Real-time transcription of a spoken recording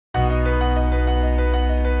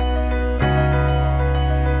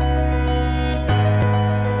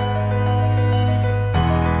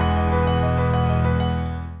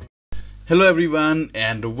Hello everyone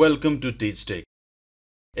and welcome to TeachTech.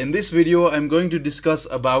 In this video I'm going to discuss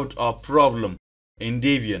about a problem in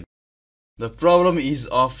Debian. The problem is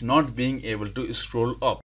of not being able to scroll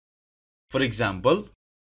up. For example,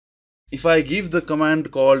 if I give the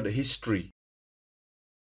command called history,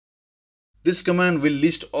 this command will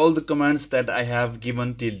list all the commands that I have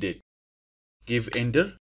given till date. Give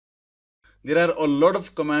enter. There are a lot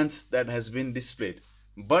of commands that has been displayed,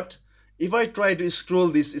 but if I try to scroll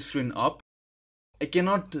this screen up, I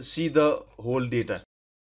cannot see the whole data.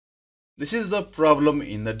 This is the problem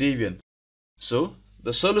in the Debian. So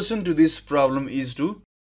the solution to this problem is to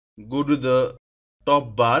go to the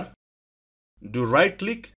top bar, do right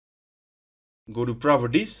click, go to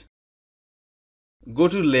properties, go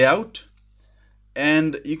to layout,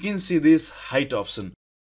 and you can see this height option.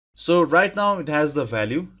 So right now it has the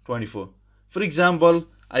value 24. For example,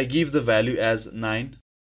 I give the value as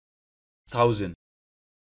 9000.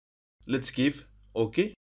 Let's give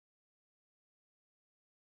OK.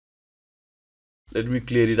 Let me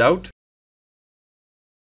clear it out.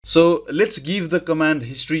 So let's give the command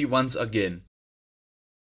history once again.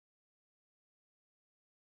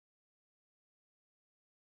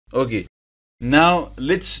 Okay, now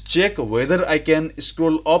let's check whether I can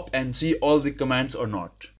scroll up and see all the commands or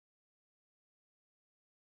not.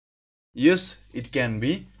 Yes, it can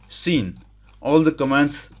be seen. All the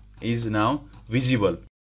commands is now visible.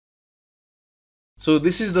 So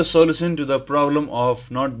this is the solution to the problem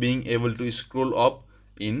of not being able to scroll up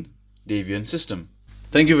in Debian system.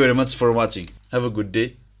 Thank you very much for watching. Have a good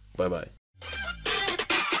day. Bye bye.